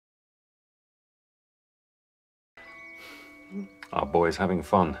Our boy's having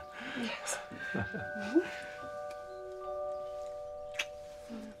fun. Yes.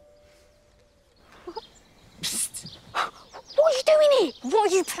 What are you doing here?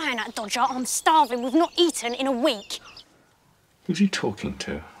 What are you playing at, Dodger? I'm starving. We've not eaten in a week. Who's he talking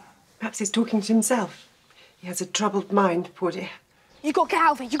to? Perhaps he's talking to himself. He has a troubled mind, poor dear. You got to get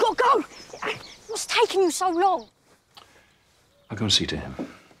out of here. You got to go. What's taking you so long? I'll go and see to him.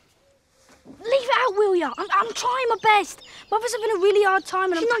 Leave it out, will ya? I'm trying my best. Mother's having a really hard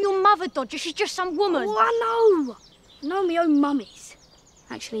time and she's not your mother, Dodger. She's just some woman. Oh, I know. I know my own mummies.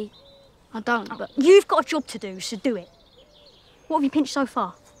 Actually, I don't, but... You've got a job to do, so do it. What have you pinched so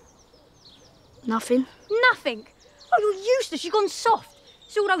far? Nothing. Nothing? Oh, you're useless. You've gone soft.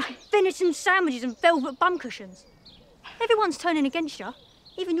 It's all those venison sandwiches and velvet bum cushions. Everyone's turning against you.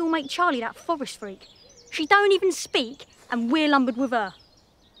 Even your mate Charlie, that forest freak. She don't even speak, and we're lumbered with her.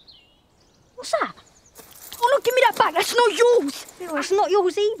 What's that? Oh, no, give me that back. That's not yours. No, it's not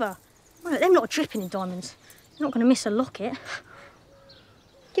yours either. Well, they're not dripping in diamonds. They're not going to miss a locket.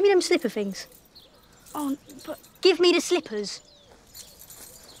 Give me them slipper things. Oh, but... Give me the slippers.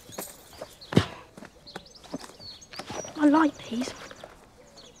 I like these.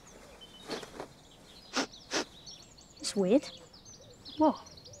 It's weird. What?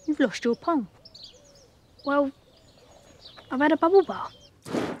 You've lost your palm. Well, I've had a bubble bath.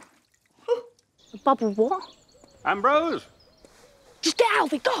 A bubble what? Ambrose! Just get out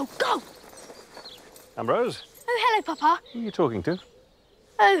of it. Go, go. Ambrose? Oh, hello, Papa. Who are you talking to?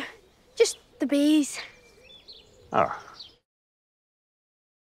 Oh, just the bees. Ah.